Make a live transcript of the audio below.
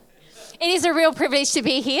It is a real privilege to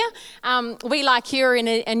be here. We, like you, are in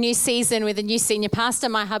a new season with a new senior pastor.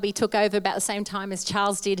 My hubby took over about the same time as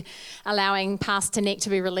Charles did, allowing Pastor Nick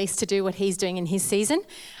to be released to do what he's doing in his season.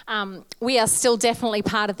 We are still definitely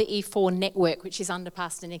part of the E4 network, which is under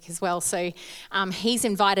Pastor Nick as well. So he's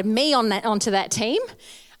invited me onto that team.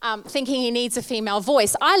 Thinking he needs a female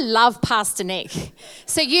voice. I love Pastor Nick.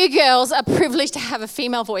 So you girls are privileged to have a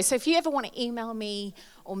female voice. So if you ever want to email me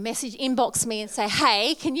or inbox me and say,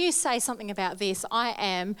 hey, can you say something about this? I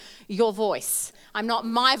am your voice. I'm not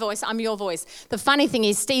my voice, I'm your voice. The funny thing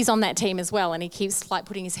is Steve's on that team as well, and he keeps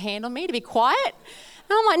putting his hand on me to be quiet.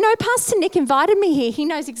 And I'm like, no, Pastor Nick invited me here. He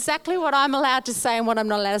knows exactly what I'm allowed to say and what I'm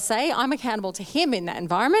not allowed to say. I'm accountable to him in that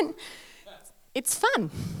environment. It's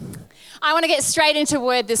fun. I want to get straight into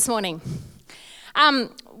word this morning.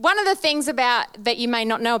 One of the things that you may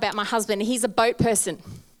not know about my husband, he's a boat person.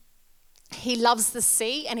 He loves the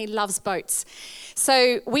sea and he loves boats.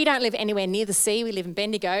 So we don't live anywhere near the sea. We live in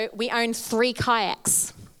Bendigo. We own 3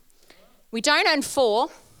 kayaks. We don't own 4,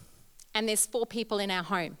 and there's 4 people in our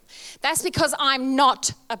home. That's because I'm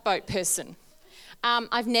not a boat person.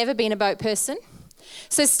 I've never been a boat person.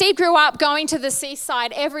 So Steve grew up going to the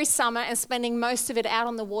seaside every summer and spending most of it out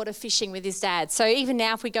on the water fishing with his dad. So even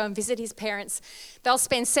now, if we go and visit his parents, they'll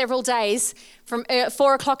spend several days from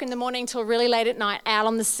 4 o'clock in the morning till really late at night out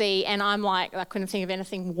on the sea. And I'm like, I couldn't think of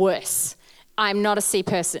anything worse. I'm not a sea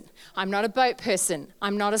person. I'm not a boat person.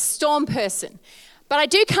 I'm not a storm person. But I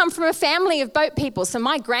do come from a family of boat people. So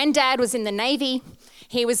my granddad was in the Navy.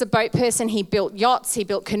 He was a boat person. He built yachts. He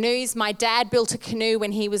built canoes. My dad built a canoe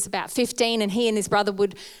when he was about 15, and he and his brother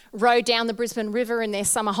would row down the Brisbane River in their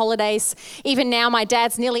summer holidays. Even now, my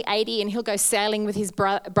dad's nearly 80, and he'll go sailing with his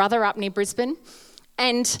brother up near Brisbane.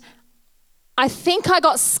 And I think I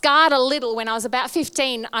got scarred a little when I was about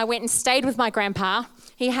 15. I went and stayed with my grandpa.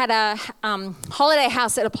 He had a holiday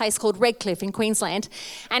house at a place called Redcliffe in Queensland,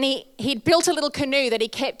 and he'd built a little canoe that he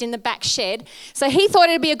kept in the back shed. So he thought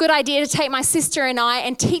it'd be a good idea to take my sister and I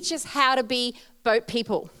and teach us how to be boat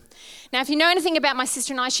people. Now, if you know anything about my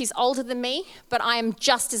sister and I, she's older than me, but I am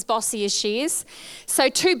just as bossy as she is. So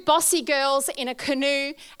 2 bossy girls in a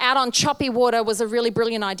canoe out on choppy water was a really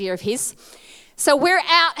brilliant idea of his. So we're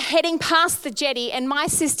out heading past the jetty, and my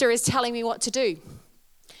sister is telling me what to do.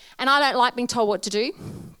 And I don't like being told what to do.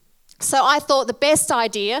 So I thought the best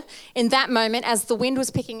idea in that moment, as the wind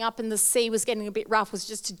was picking up and the sea was getting a bit rough, was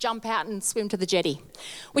just to jump out and swim to the jetty,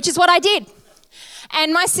 which is what I did.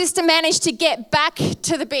 And my sister managed to get back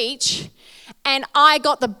to the beach, and I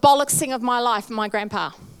got the bollocksing of my life from my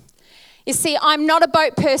grandpa. You see, I'm not a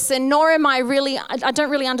boat person, nor am I I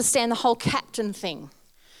don't really understand the whole captain thing.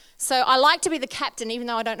 So I like to be the captain, even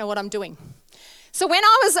though I don't know what I'm doing. So when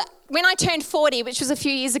I turned 40, which was a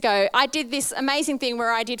few years ago, I did this amazing thing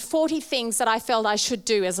where I did 40 things that I felt I should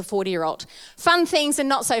do as a 40-year-old. Fun things and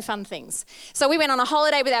not so fun things. So we went on a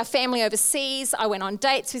holiday with our family overseas. I went on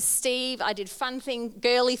dates with Steve. I did fun things,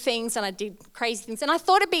 girly things, and I did crazy things. And I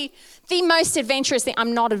thought it'd be the most adventurous thing.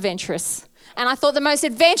 I'm not adventurous. And I thought the most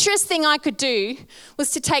adventurous thing I could do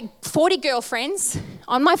was to take 40 girlfriends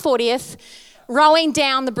on my 40th, rowing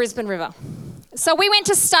down the Brisbane River. So we went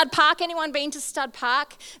to Stud Park. Anyone been to Stud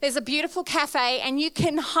Park? There's a beautiful cafe, and you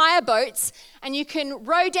can hire boats and you can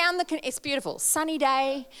row down it's beautiful. Sunny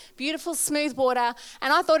day, beautiful smooth water.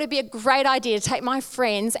 And I thought it'd be a great idea to take my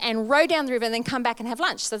friends and row down the river and then come back and have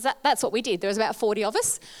lunch. So that's what we did. There was about 40 of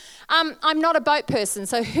us. I'm not a boat person.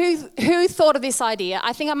 So who thought of this idea?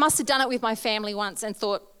 I think I must have done it with my family once and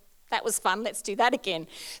thought, that was fun. Let's do that again.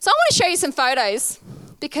 So I want to show you some photos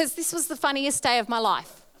because this was the funniest day of my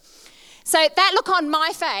life. So that look on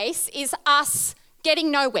my face is us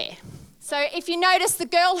getting nowhere. So if you notice, the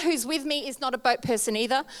girl who's with me is not a boat person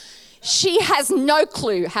either. She has no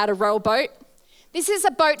clue how to row a boat. This is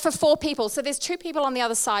a boat for 4 people. So there's 2 people on the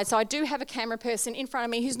other side. So I do have a camera person in front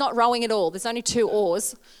of me who's not rowing at all. There's only 2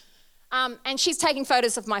 oars. And she's taking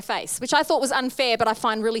photos of my face, which I thought was unfair, but I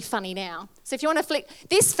find really funny now. So if you want to flick,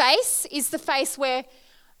 this face is the face where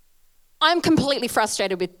I'm completely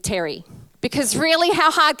frustrated with Terry. Because really, how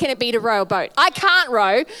hard can it be to row a boat? I can't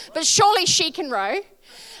row, but surely she can row.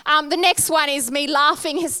 The next one is me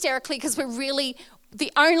laughing hysterically because we're really,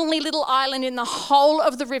 the only little island in the whole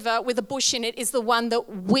of the river with a bush in it is the one that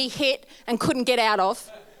we hit and couldn't get out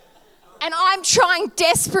of. And I'm trying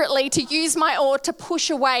desperately to use my oar to push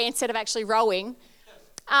away instead of actually rowing.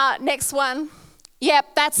 Next one.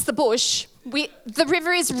 Yep, that's the bush. The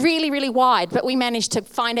river is really, really wide, but we managed to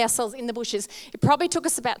find ourselves in the bushes. It probably took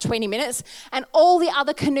us about 20 minutes, and all the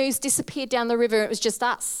other canoes disappeared down the river. It was just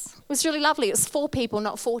us. It was really lovely. It was 4 people,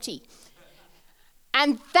 not 40.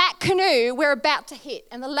 And that canoe we're about to hit.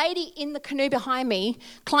 And the lady in the canoe behind me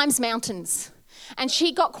climbs mountains. And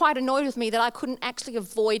she got quite annoyed with me that I couldn't actually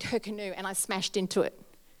avoid her canoe, and I smashed into it.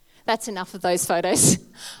 That's enough of those photos.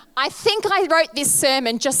 I think I wrote this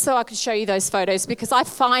sermon just so I could show you those photos because I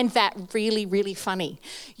find that really, really funny.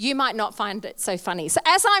 You might not find it so funny. So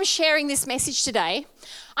as I'm sharing this message today,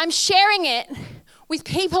 I'm sharing it with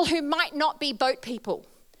people who might not be boat people.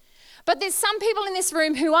 But there's some people in this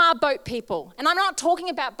room who are boat people. And I'm not talking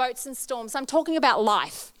about boats and storms. I'm talking about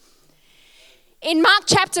life. In Mark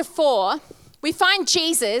chapter 4, we find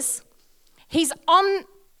Jesus. He's on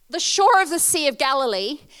the shore of the Sea of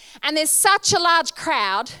Galilee, and there's such a large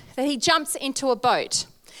crowd that he jumps into a boat.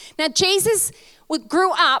 Now, Jesus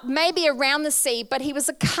grew up maybe around the sea, but he was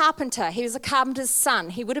a carpenter. He was a carpenter's son.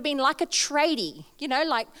 He would have been like a tradie,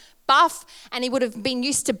 like buff, and he would have been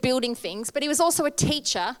used to building things, but he was also a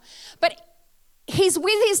teacher. But he's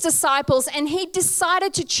with his disciples, and he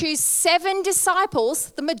decided to choose 7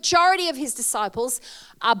 disciples. The majority of his disciples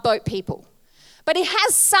are boat people. But he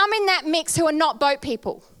has some in that mix who are not boat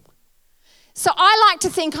people. So I like to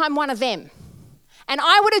think I'm one of them. And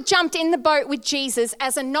I would have jumped in the boat with Jesus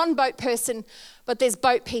as a non-boat person, but there's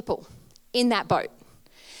boat people in that boat.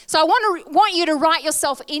 So I want you to write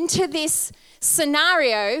yourself into this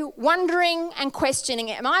scenario, wondering and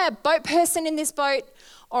questioning, am I a boat person in this boat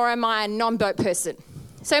or am I a non-boat person?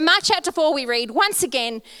 So in Mark chapter 4 we read, once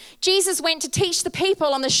again, Jesus went to teach the people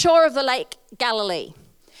on the shore of the Lake Galilee.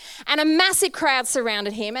 And a massive crowd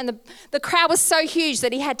surrounded him, and the crowd was so huge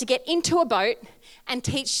that he had to get into a boat and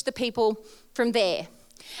teach the people from there.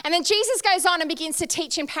 And then Jesus goes on and begins to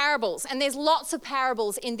teach in parables, and there's lots of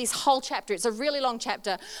parables in this whole chapter. It's a really long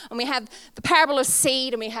chapter, and we have the parable of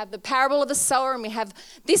seed, and we have the parable of the sower, and we have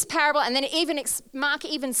this parable, and then Mark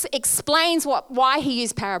even explains why he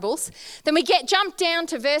used parables. Then we jump down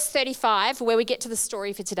to verse 35, where we get to the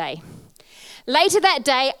story for today. Later that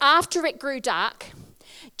day, after it grew dark,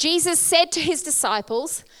 Jesus said to his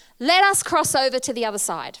disciples, "Let us cross over to the other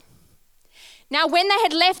side." Now, when they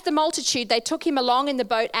had left the multitude, they took him along in the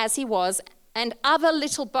boat as he was, and other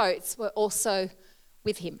little boats were also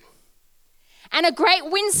with him. And a great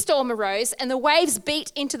windstorm arose, and the waves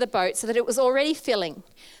beat into the boat so that it was already filling.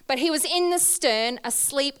 But he was in the stern,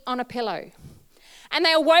 asleep on a pillow. And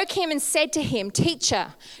they awoke him and said to him,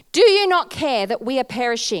 "Teacher, do you not care that we are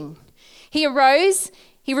perishing?" He arose,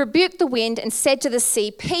 he rebuked the wind and said to the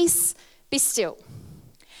sea, "Peace, be still."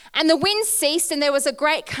 And the wind ceased, and there was a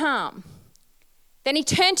great calm. Then he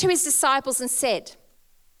turned to his disciples and said,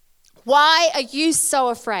 "Why are you so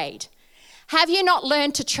afraid? Have you not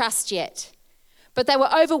learned to trust yet?" But they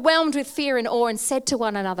were overwhelmed with fear and awe and said to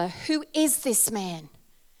one another, "Who is this man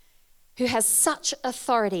who has such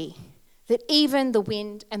authority that even the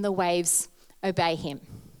wind and the waves obey him?"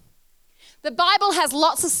 The Bible has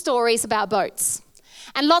lots of stories about boats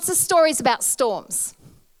and lots of stories about storms.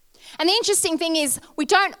 And the interesting thing is we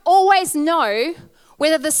don't always know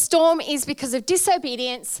whether the storm is because of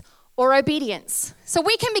disobedience or obedience. So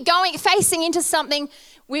we can be facing into something,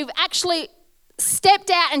 we've actually stepped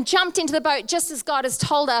out and jumped into the boat just as God has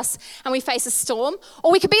told us, and we face a storm.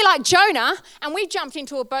 Or we could be like Jonah and we've jumped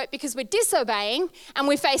into a boat because we're disobeying and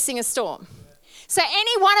we're facing a storm. So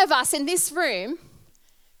any one of us in this room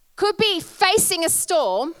could be facing a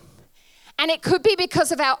storm, and it could be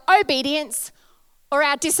because of our obedience or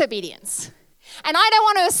our disobedience. And I don't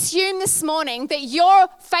want to assume this morning that you're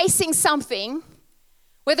facing something,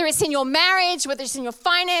 whether it's in your marriage, whether it's in your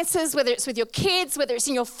finances, whether it's with your kids, whether it's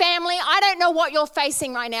in your family. I don't know what you're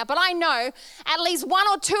facing right now, but I know at least 1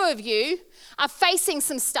 or 2 of you are facing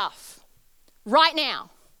some stuff right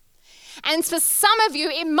now. And for some of you,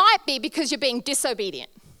 it might be because you're being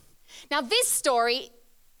disobedient. Now, this story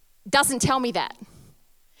doesn't tell me that.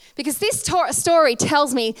 Because this story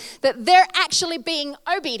tells me that they're actually being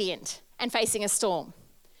obedient and facing a storm.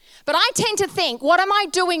 But I tend to think, what am I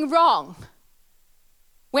doing wrong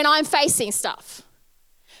when I'm facing stuff?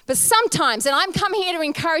 But sometimes, and I'm coming here to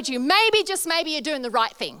encourage you, maybe, just maybe you're doing the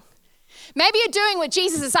right thing. Maybe you're doing what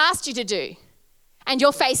Jesus has asked you to do, and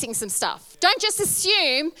you're facing some stuff. Don't just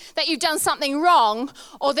assume that you've done something wrong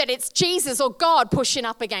or that it's Jesus or God pushing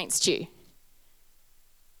up against you.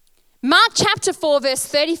 Mark chapter 4, verse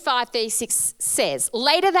 35-36 says,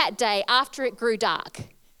 later that day, after it grew dark,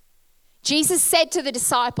 Jesus said to the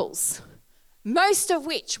disciples, most of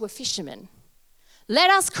which were fishermen, "Let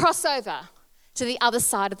us cross over to the other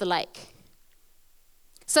side of the lake."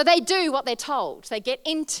 So they do what they're told. They get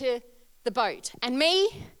into the boat. And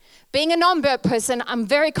me, being a non-boat person, I'm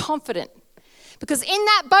very confident because in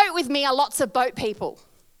that boat with me are lots of boat people.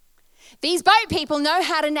 These boat people know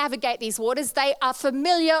how to navigate these waters. They are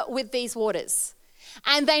familiar with these waters.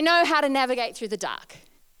 and they know how to navigate through the dark.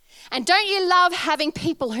 And don't you love having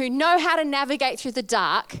people who know how to navigate through the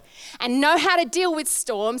dark and know how to deal with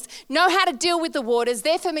storms, know how to deal with the waters?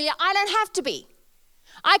 They're familiar. I don't have to be.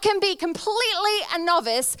 I can be completely a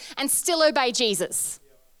novice and still obey Jesus,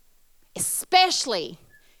 especially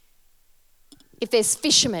if there's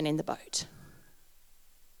fishermen in the boat.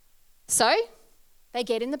 So they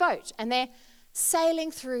get in the boat and they're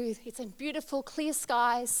sailing through. It's in beautiful, clear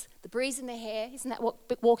skies, the breeze in their hair. Isn't that what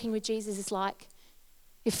walking with Jesus is like?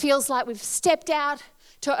 It feels like we've stepped out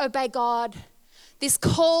to obey God. This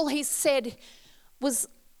call, he said, was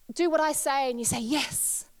do what I say, and you say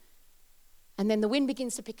yes. And then the wind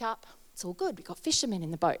begins to pick up. It's all good. We've got fishermen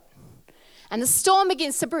in the boat. And the storm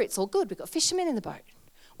begins to brew. It's all good. We've got fishermen in the boat.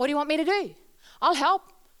 What do you want me to do? I'll help.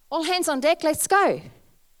 All hands on deck. Let's go.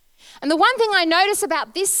 And the one thing I notice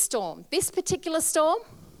about this storm, this particular storm,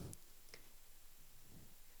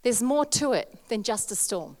 there's more to it than just a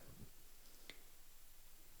storm.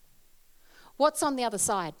 What's on the other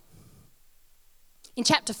side? In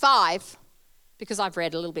chapter 5, because I've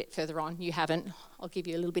read a little bit further on, you haven't, I'll give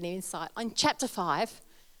you a little bit of insight. In chapter 5,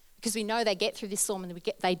 because we know they get through this storm and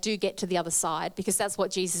they do get to the other side, because that's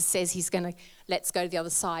what Jesus says, he's going to, let's go to the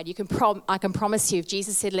other side. I can promise you, if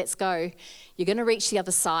Jesus said, let's go, you're going to reach the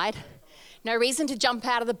other side. No reason to jump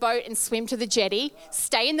out of the boat and swim to the jetty.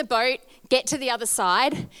 Stay in the boat, get to the other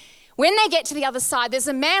side. When they get to the other side, there's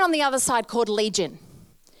a man on the other side called Legion.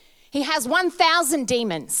 He has 1,000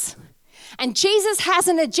 demons. And Jesus has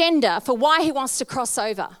an agenda for why he wants to cross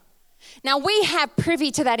over. Now, we have privy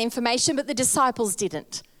to that information, but the disciples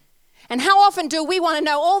didn't. And how often do we want to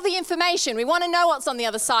know all the information? We want to know what's on the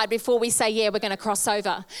other side before we say, yeah, we're going to cross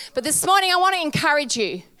over. But this morning, I want to encourage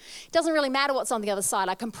you. It doesn't really matter what's on the other side.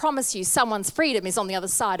 I can promise you someone's freedom is on the other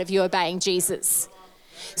side of you obeying Jesus.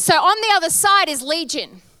 So on the other side is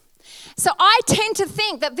Legion. So I tend to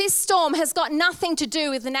think that this storm has got nothing to do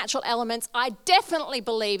with the natural elements. I definitely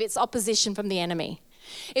believe it's opposition from the enemy.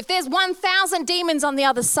 If there's 1,000 demons on the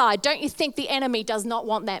other side, don't you think the enemy does not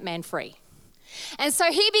want that man free? And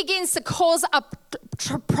so he begins to cause a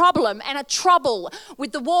problem and a trouble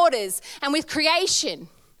with the waters and with creation,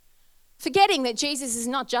 forgetting that Jesus is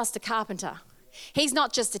not just a carpenter. He's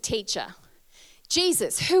not just a teacher.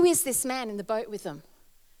 Jesus, who is this man in the boat with them?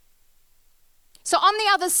 So on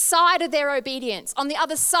the other side of their obedience, on the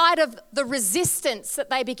other side of the resistance that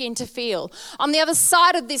they begin to feel, on the other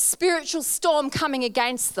side of this spiritual storm coming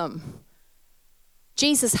against them,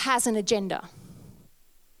 Jesus has an agenda.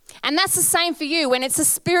 And that's the same for you when it's a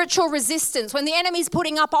spiritual resistance, when the enemy's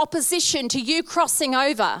putting up opposition to you crossing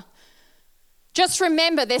over. Just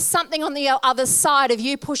remember, there's something on the other side of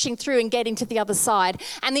you pushing through and getting to the other side.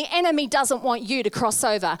 And the enemy doesn't want you to cross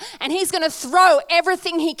over. And he's going to throw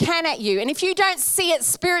everything he can at you. And if you don't see it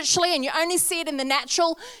spiritually and you only see it in the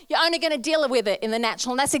natural, you're only going to deal with it in the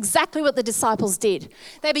natural. And that's exactly what the disciples did.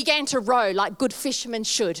 They began to row like good fishermen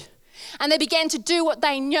should. And they began to do what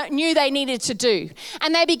they knew they needed to do.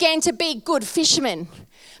 And they began to be good fishermen.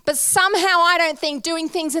 But somehow I don't think doing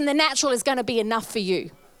things in the natural is going to be enough for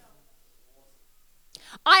you.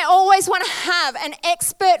 I always want to have an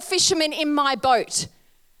expert fisherman in my boat.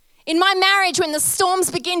 In my marriage, when the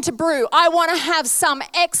storms begin to brew, I want to have some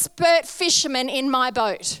expert fisherman in my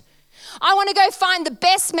boat. I want to go find the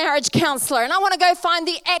best marriage counselor, and I want to go find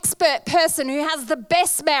the expert person who has the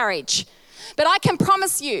best marriage. But I can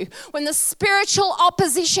promise you, when the spiritual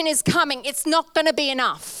opposition is coming, it's not going to be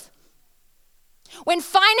enough. When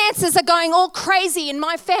finances are going all crazy in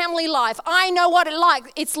my family life, I know what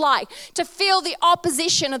it's like to feel the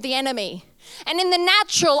opposition of the enemy. And in the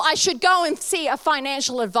natural, I should go and see a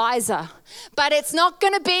financial advisor. But it's not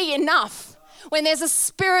going to be enough when there's a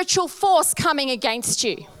spiritual force coming against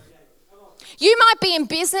you. You might be in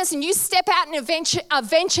business and you step out in a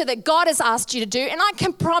venture that God has asked you to do. And I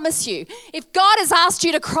can promise you, if God has asked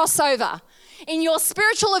you to cross over in your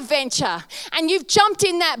spiritual adventure and you've jumped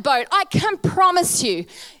in that boat, I can promise you,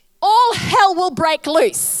 all hell will break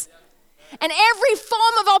loose. And every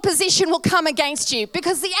form of opposition will come against you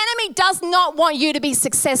because the enemy does not want you to be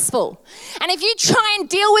successful. And if you try and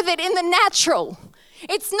deal with it in the natural,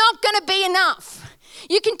 it's not going to be enough.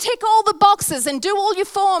 You can tick all the boxes and do all your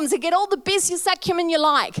forms and get all the business acumen you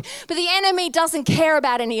like. But the enemy doesn't care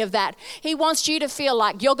about any of that. He wants you to feel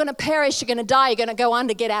like you're going to perish, you're going to die, you're going to go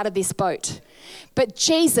under, get out of this boat. But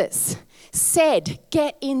Jesus said,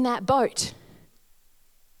 get in that boat.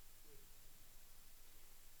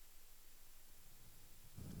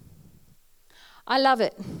 I love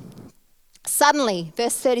it. Suddenly,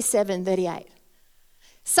 verse 37, 38.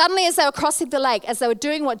 Suddenly, as they were crossing the lake, as they were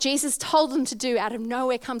doing what Jesus told them to do, out of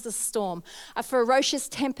nowhere comes a storm. A ferocious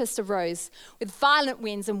tempest arose with violent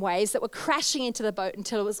winds and waves that were crashing into the boat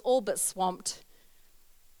until it was all but swamped.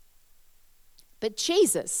 But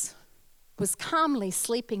Jesus was calmly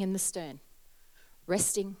sleeping in the stern,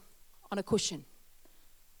 resting on a cushion.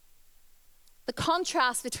 The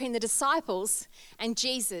contrast between the disciples and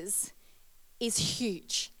Jesus is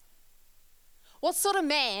huge. What sort of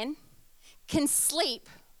man can sleep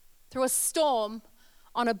through a storm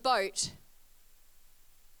on a boat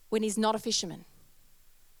when he's not a fisherman?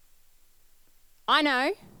 I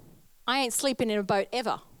know, I ain't sleeping in a boat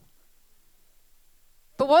ever.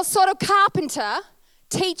 But what sort of carpenter,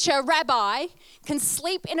 teacher, rabbi can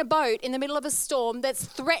sleep in a boat in the middle of a storm that's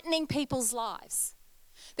threatening people's lives?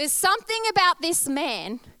 There's something about this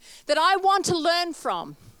man that I want to learn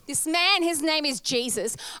from. This man, his name is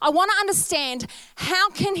Jesus. I want to understand, how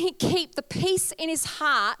can he keep the peace in his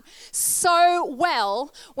heart so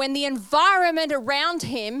well when the environment around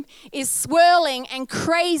him is swirling and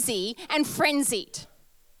crazy and frenzied?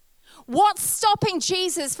 What's stopping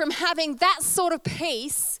Jesus from having that sort of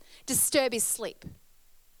peace disturb his sleep?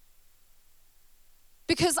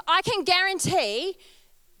 Because I can guarantee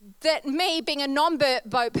that me, being a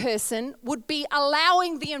non-boat person, would be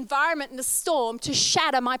allowing the environment and the storm to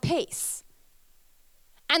shatter my peace.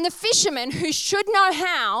 And the fishermen, who should know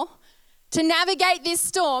how to navigate this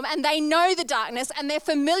storm, and they know the darkness and they're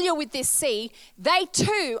familiar with this sea, they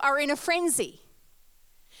too are in a frenzy.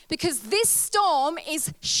 Because this storm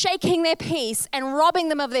is shaking their peace and robbing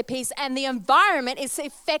them of their peace, and the environment is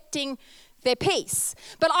affecting their peace.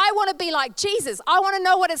 But I want to be like Jesus. I want to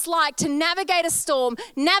know what it's like to navigate a storm,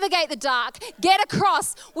 navigate the dark, get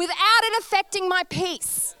across without it affecting my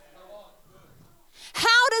peace.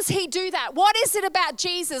 How does he do that? What is it about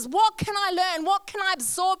Jesus? What can I learn? What can I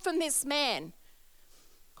absorb from this man?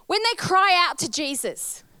 When they cry out to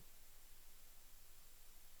Jesus,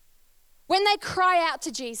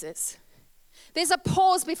 there's a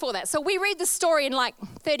pause before that. So we read the story in like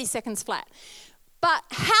 30 seconds flat. But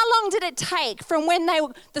how long did it take from when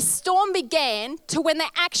the storm began to when they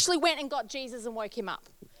actually went and got Jesus and woke him up?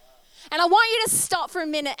 And I want you to stop for a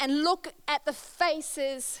minute and look at the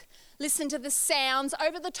faces, listen to the sounds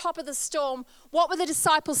over the top of the storm. What were the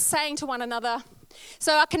disciples saying to one another?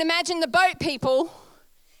 So I can imagine the boat people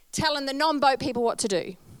telling the non-boat people what to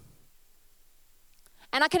do.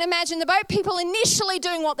 And I can imagine the boat people initially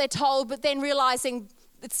doing what they're told, but then realizing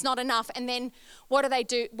it's not enough. And then what do they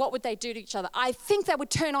do? What would they do to each other? I think they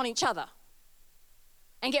would turn on each other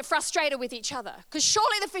and get frustrated with each other. Because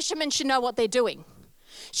surely the fishermen should know what they're doing.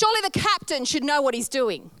 Surely the captain should know what he's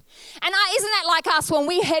doing. And isn't that like us when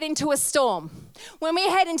we head into a storm? When we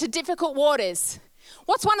head into difficult waters?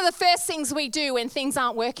 What's one of the first things we do when things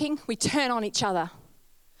aren't working? We turn on each other.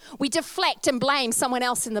 We deflect and blame someone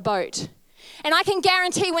else in the boat. And I can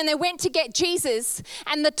guarantee when they went to get Jesus,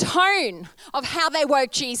 and the tone of how they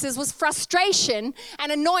woke Jesus was frustration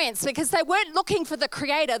and annoyance, because they weren't looking for the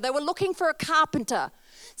creator. They were looking for a carpenter,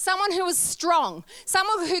 someone who was strong,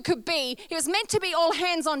 someone who he was meant to be all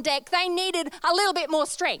hands on deck. They needed a little bit more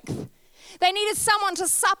strength. They needed someone to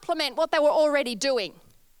supplement what they were already doing.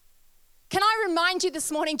 Can I remind you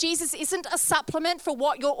this morning, Jesus isn't a supplement for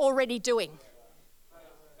what you're already doing.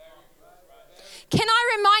 Can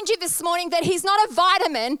I remind you this morning that he's not a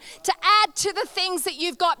vitamin to add to the things that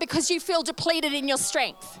you've got because you feel depleted in your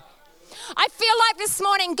strength? I feel like this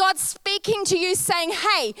morning God's speaking to you saying,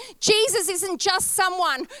 hey, Jesus isn't just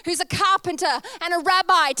someone who's a carpenter and a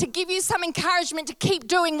rabbi to give you some encouragement to keep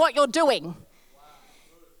doing what you're doing.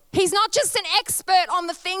 He's not just an expert on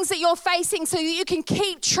the things that you're facing so that you can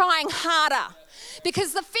keep trying harder.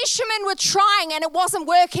 Because the fishermen were trying and it wasn't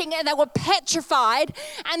working, and they were petrified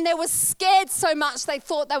and they were scared so much they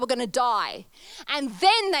thought they were going to die. And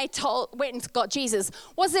then they went and got Jesus.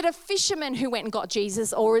 Was it a fisherman who went and got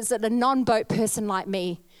Jesus, or is it a non-boat person like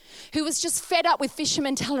me who was just fed up with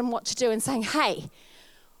fishermen telling him what to do and saying, hey,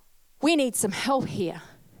 we need some help here?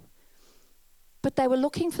 But they were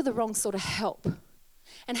looking for the wrong sort of help.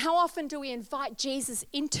 And how often do we invite Jesus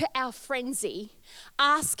into our frenzy,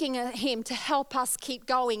 asking him to help us keep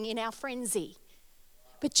going in our frenzy?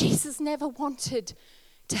 But Jesus never wanted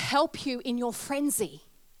to help you in your frenzy.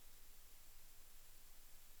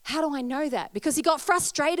 How do I know that? Because he got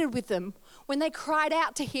frustrated with them when they cried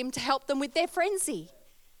out to him to help them with their frenzy.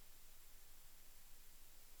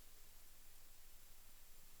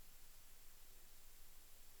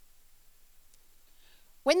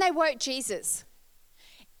 When they woke Jesus,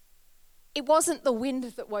 it wasn't the wind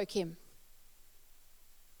that woke him.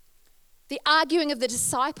 The arguing of the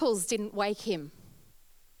disciples didn't wake him.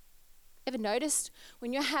 Ever noticed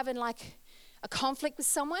when you're having like a conflict with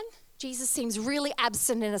someone, Jesus seems really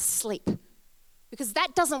absent and asleep because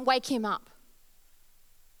that doesn't wake him up.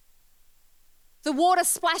 The water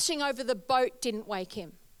splashing over the boat didn't wake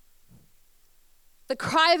him. The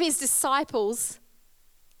cry of his disciples,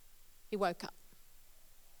 he woke up.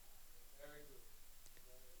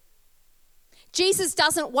 Jesus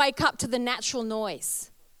doesn't wake up to the natural noise.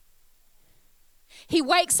 He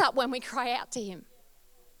wakes up when we cry out to him.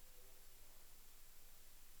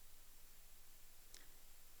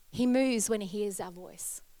 He moves when he hears our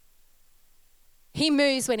voice. He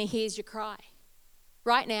moves when he hears your cry.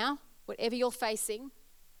 Right now, whatever you're facing,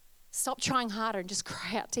 stop trying harder and just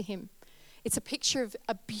cry out to him. It's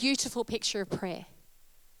a beautiful picture of prayer.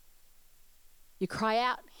 You cry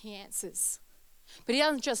out, he answers. But he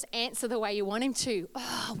doesn't just answer the way you want him to.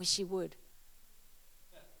 Oh, I wish he would.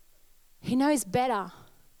 He knows better.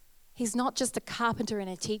 He's not just a carpenter and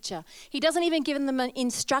a teacher. He doesn't even give them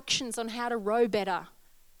instructions on how to row better.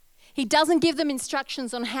 He doesn't give them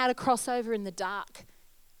instructions on how to cross over in the dark.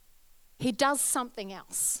 He does something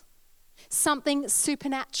else, something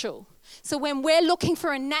supernatural. So when we're looking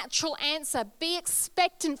for a natural answer, be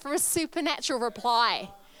expectant for a supernatural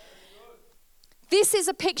reply. This is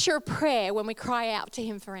a picture of prayer when we cry out to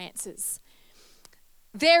him for answers.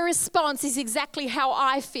 Their response is exactly how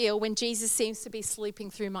I feel when Jesus seems to be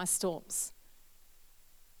sleeping through my storms.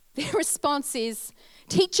 Their response is,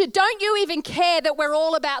 "Teacher, don't you even care that we're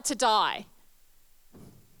all about to die?"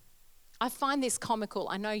 I find this comical.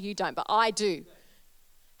 I know you don't, but I do.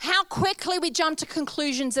 How quickly we jump to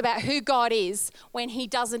conclusions about who God is when he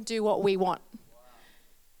doesn't do what we want.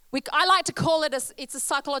 I like to call it, it's a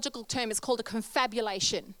psychological term, it's called a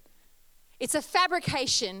confabulation. It's a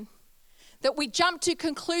fabrication that we jump to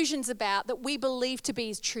conclusions about that we believe to be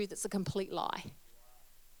as true that's a complete lie.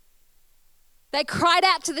 They cried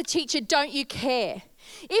out to the teacher, "Don't you care?"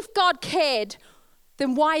 If God cared,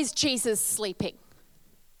 then why is Jesus sleeping?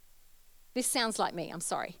 This sounds like me, I'm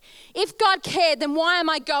sorry. If God cared, then why am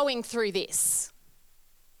I going through this?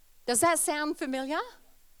 Does that sound familiar?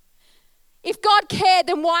 If God cared,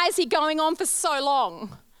 then why is he going on for so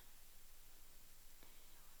long?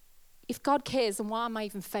 If God cares, then why am I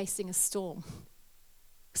even facing a storm?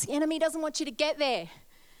 Because the enemy doesn't want you to get there.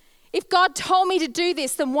 If God told me to do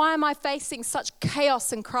this, then why am I facing such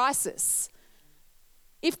chaos and crisis?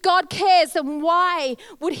 If God cares, then why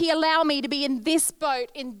would he allow me to be in this boat,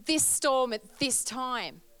 in this storm, at this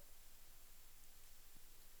time?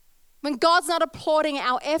 When God's not applauding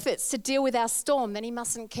our efforts to deal with our storm, then he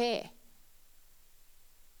mustn't care.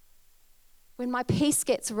 When my peace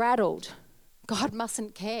gets rattled, God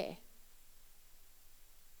mustn't care.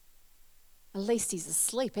 At least he's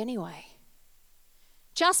asleep anyway.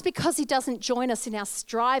 Just because he doesn't join us in our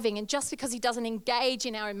striving, and just because he doesn't engage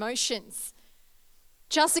in our emotions,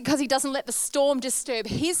 just because he doesn't let the storm disturb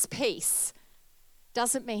his peace,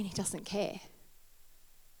 doesn't mean he doesn't care.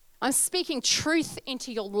 I'm speaking truth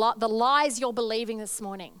into the lies you're believing this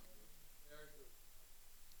morning.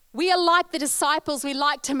 We are like the disciples. We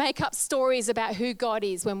like to make up stories about who God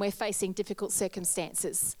is when we're facing difficult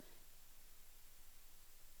circumstances.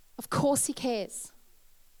 Of course he cares.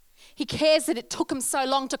 He cares that it took him so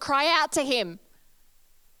long to cry out to him.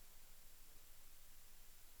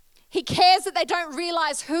 He cares that they don't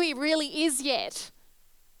realize who he really is yet.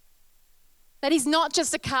 That he's not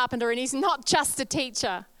just a carpenter and he's not just a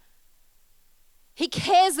teacher. He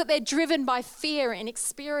cares that they're driven by fear and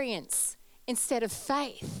experience instead of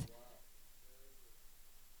faith.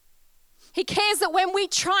 He cares that when we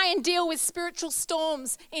try and deal with spiritual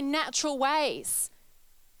storms in natural ways,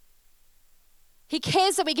 he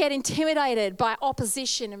cares that we get intimidated by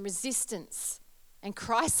opposition and resistance and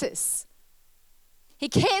crisis. He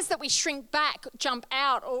cares that we shrink back, jump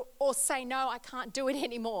out, or say, "No, I can't do it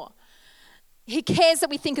anymore." He cares that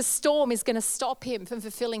we think a storm is going to stop him from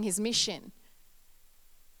fulfilling his mission.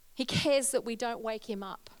 He cares that we don't wake him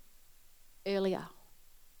up earlier.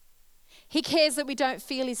 He cares that we don't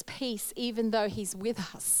feel his peace even though he's with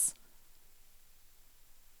us.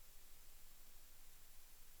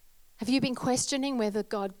 Have you been questioning whether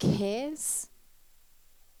God cares?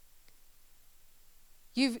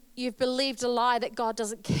 You've believed a lie that God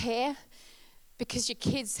doesn't care because your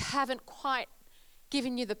kids haven't quite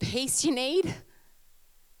given you the peace you need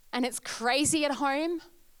and it's crazy at home.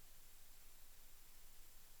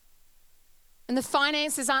 And the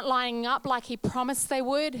finances aren't lining up like he promised they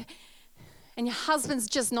would. And your husband's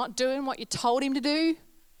just not doing what you told him to do.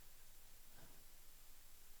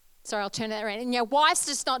 Sorry, I'll turn that around. And your wife's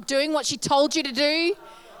just not doing what she told you to do.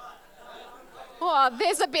 Oh,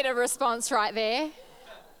 there's a bit of response right there.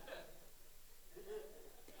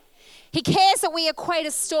 He cares that we equate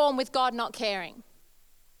a storm with God not caring.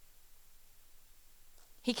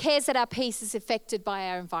 He cares that our peace is affected by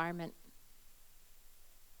our environment.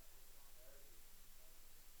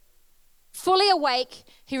 Fully awake,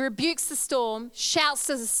 he rebukes the storm, shouts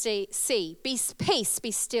to the sea, peace,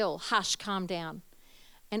 be still, hush, calm down.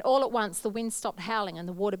 And all at once the wind stopped howling and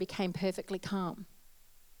the water became perfectly calm.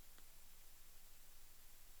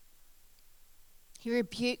 He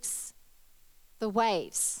rebukes the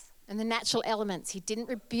waves and the natural elements. He didn't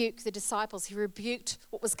rebuke the disciples. He rebuked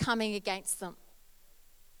what was coming against them.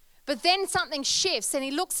 But then something shifts and he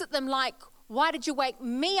looks at them like, why did you wake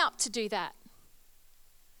me up to do that?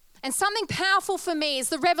 And something powerful for me is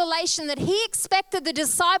the revelation that he expected the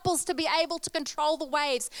disciples to be able to control the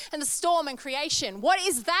waves and the storm and creation. What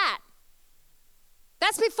is that?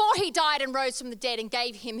 That's before he died and rose from the dead and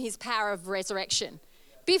gave him his power of resurrection.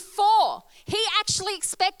 Before, he actually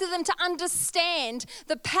expected them to understand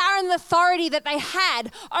the power and the authority that they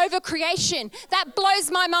had over creation. That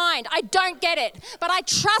blows my mind. I don't get it. But I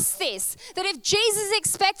trust this, that if Jesus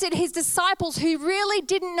expected his disciples who really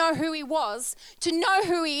didn't know who he was to know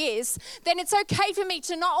who he is, then it's okay for me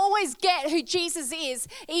to not always get who Jesus is,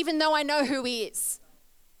 even though I know who he is.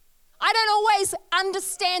 I don't always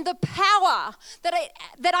understand the power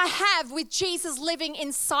that I have with Jesus living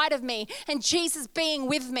inside of me and Jesus being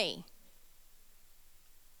with me.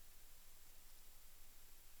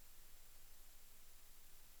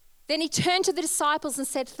 Then he turned to the disciples and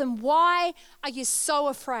said to them, why are you so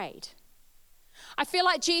afraid? I feel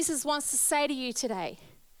like Jesus wants to say to you today,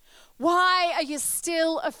 why are you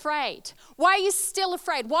still afraid? Why are you still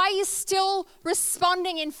afraid? Why are you still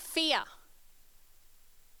responding in fear?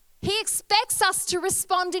 He expects us to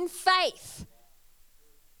respond in faith.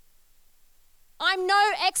 I'm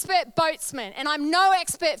no expert boatsman and I'm no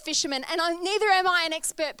expert fisherman and neither am I an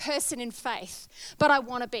expert person in faith, but I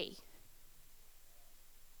want to be.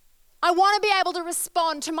 I want to be able to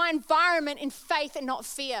respond to my environment in faith and not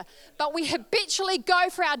fear, but we habitually go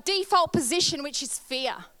for our default position, which is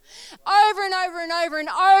fear. Over and over and over and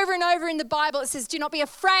over and over in the Bible, it says, do not be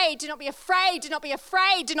afraid, do not be afraid, do not be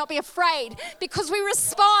afraid, do not be afraid. Because we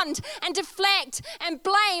respond and deflect and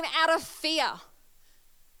blame out of fear.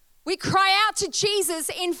 We cry out to Jesus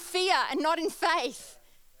in fear and not in faith.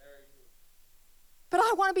 But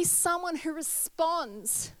I want to be someone who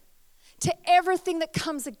responds to everything that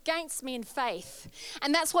comes against me in faith.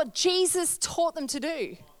 And that's what Jesus taught them to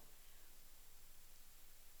do.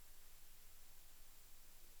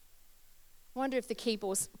 I wonder if the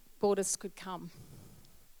keyboardist could come.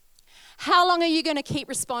 How long are you going to keep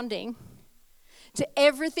responding to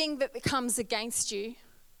everything that comes against you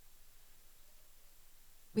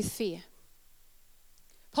with fear?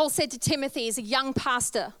 Paul said to Timothy, he's a young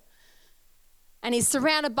pastor, and he's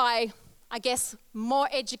surrounded by, I guess, more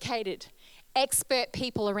educated, expert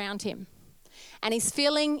people around him. And he's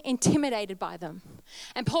feeling intimidated by them.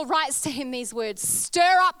 And Paul writes to him these words,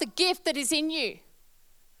 stir up the gift that is in you.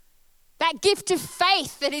 That gift of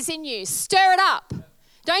faith that is in you, stir it up.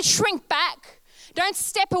 Don't shrink back. Don't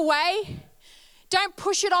step away. Don't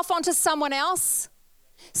push it off onto someone else.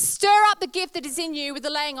 Stir up the gift that is in you with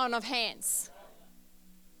the laying on of hands.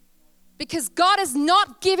 Because God has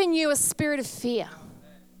not given you a spirit of fear,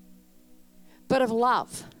 but of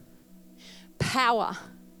love, power,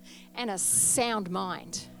 and a sound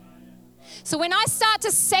mind. So when I start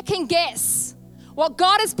to second guess what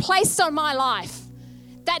God has placed on my life,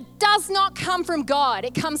 that does not come from God.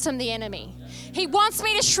 It comes from the enemy. He wants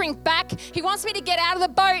me to shrink back. He wants me to get out of the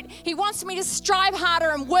boat. He wants me to strive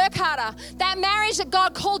harder and work harder. That marriage that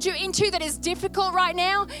God called you into that is difficult right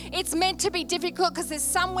now, it's meant to be difficult because there's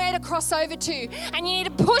somewhere to cross over to. And you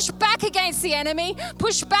need to push back against the enemy.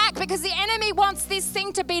 Push back because the enemy wants this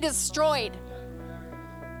thing to be destroyed.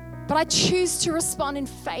 But I choose to respond in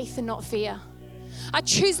faith and not fear. I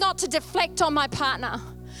choose not to deflect on my partner.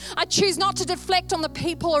 I choose not to deflect on the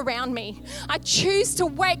people around me. I choose to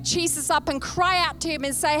wake Jesus up and cry out to him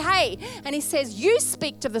and say, hey, and he says, you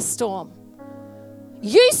speak to the storm.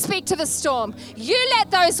 You speak to the storm. You let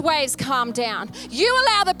those waves calm down. You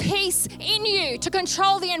allow the peace in you to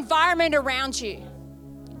control the environment around you.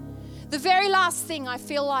 The very last thing, I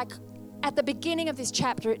feel like at the beginning of this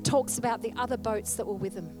chapter, it talks about the other boats that were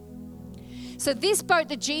with him. So this boat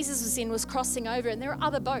that Jesus was in was crossing over, and there are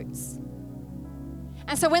other boats.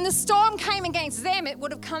 And so when the storm came against them, it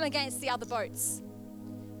would have come against the other boats.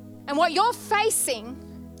 And what you're facing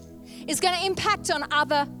is going to impact on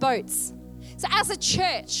other boats. So as a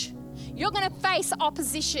church, you're going to face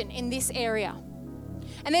opposition in this area.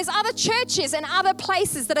 And there's other churches and other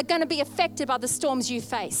places that are going to be affected by the storms you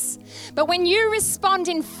face. But when you respond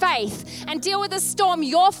in faith and deal with the storm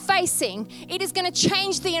you're facing, it is going to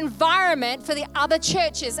change the environment for the other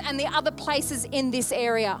churches and the other places in this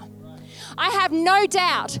area. I have no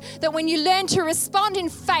doubt that when you learn to respond in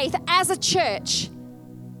faith as a church,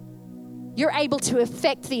 you're able to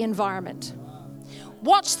affect the environment.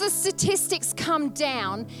 Watch the statistics come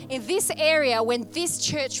down in this area when this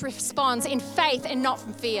church responds in faith and not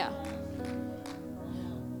from fear.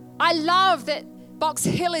 I love that Box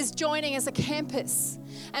Hill is joining as a campus.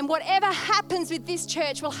 And whatever happens with this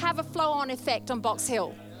church will have a flow-on effect on Box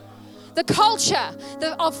Hill. The culture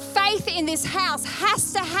of faith in this house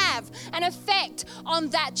has to have an effect on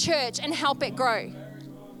that church and help it grow.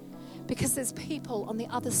 Because there's people on the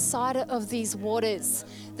other side of these waters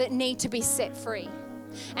that need to be set free.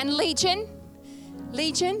 And Legion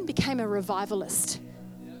became a revivalist.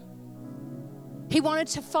 He wanted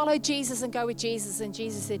to follow Jesus and go with Jesus, and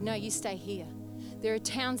Jesus said, no, you stay here. There are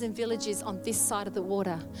towns and villages on this side of the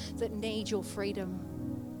water that need your freedom.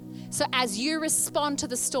 So as you respond to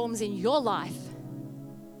the storms in your life,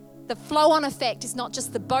 the flow-on effect is not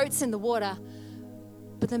just the boats in the water,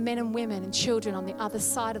 but the men and women and children on the other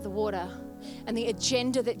side of the water. And the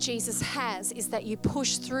agenda that Jesus has is that you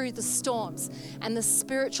push through the storms and the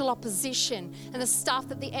spiritual opposition and the stuff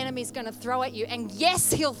that the enemy is going to throw at you. And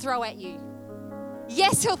yes, he'll throw at you.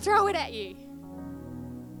 Yes, he'll throw it at you.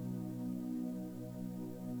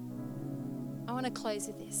 I want to close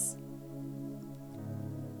with this.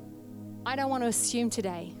 I don't want to assume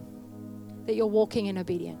today that you're walking in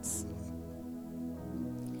obedience.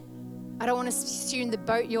 I don't want to assume the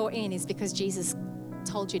boat you're in is because Jesus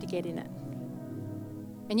told you to get in it.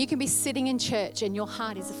 And you can be sitting in church and your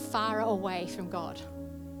heart is far away from God.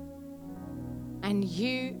 And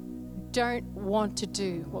you don't want to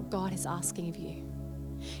do what God is asking of you.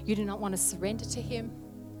 You do not want to surrender to Him.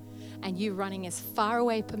 And you running as far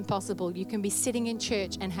away as possible. You can be sitting in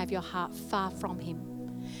church and have your heart far from Him.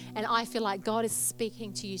 And I feel like God is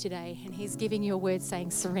speaking to you today and He's giving you a word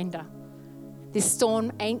saying surrender. This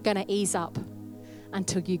storm ain't going to ease up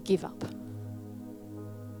until you give up.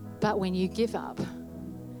 But when you give up,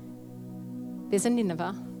 there's a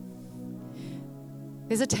Nineveh,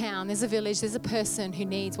 there's a town, there's a village, there's a person who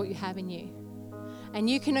needs what you have in you. And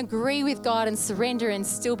you can agree with God and surrender and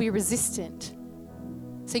still be resistant.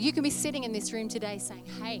 So you can be sitting in this room today saying,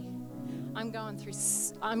 hey, I'm going through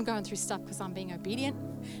stuff because I'm being obedient,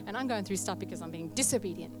 and I'm going through stuff because I'm being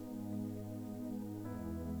disobedient.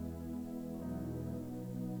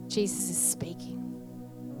 Jesus is speaking.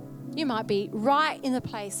 You might be right in the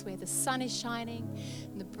place where the sun is shining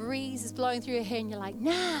and the breeze is blowing through your hair and you're like,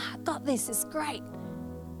 nah, I got this, it's great.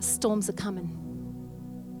 The storms are coming.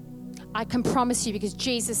 I can promise you, because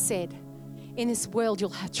Jesus said, in this world you'll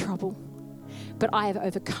have trouble, but I have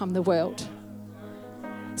overcome the world.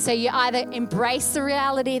 So you either embrace the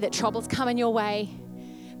reality that trouble's coming your way,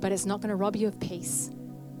 but it's not going to rob you of peace,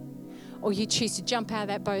 or you choose to jump out of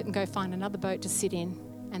that boat and go find another boat to sit in,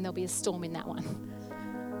 and there'll be a storm in that one.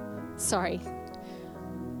 Sorry.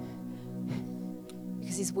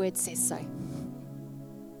 Because His word says so.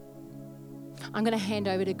 I'm going to hand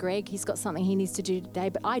over to Greg. He's got something he needs to do today,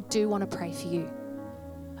 but I do want to pray for you.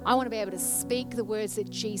 I want to be able to speak the words that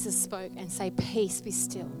Jesus spoke and say, peace, be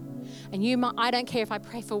still. And I don't care if I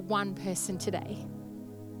pray for one person today.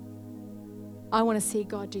 I want to see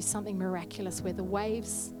God do something miraculous where the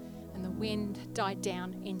waves and the wind die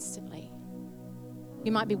down instantly.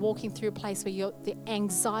 You might be walking through a place where the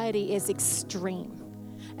anxiety is extreme,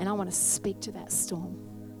 and I want to speak to that storm.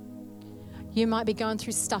 You might be going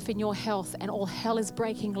through stuff in your health and all hell is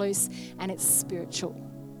breaking loose and it's spiritual.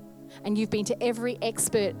 And you've been to every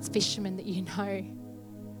expert fisherman that you know,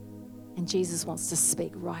 and Jesus wants to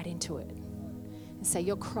speak right into it and say,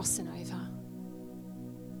 you're crossing over.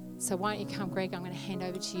 So why don't you come, Greg? I'm going to hand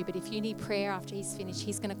over to you. But if you need prayer after he's finished,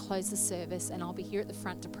 he's going to close the service and I'll be here at the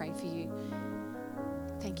front to pray for you.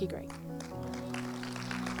 Thank you, Greg.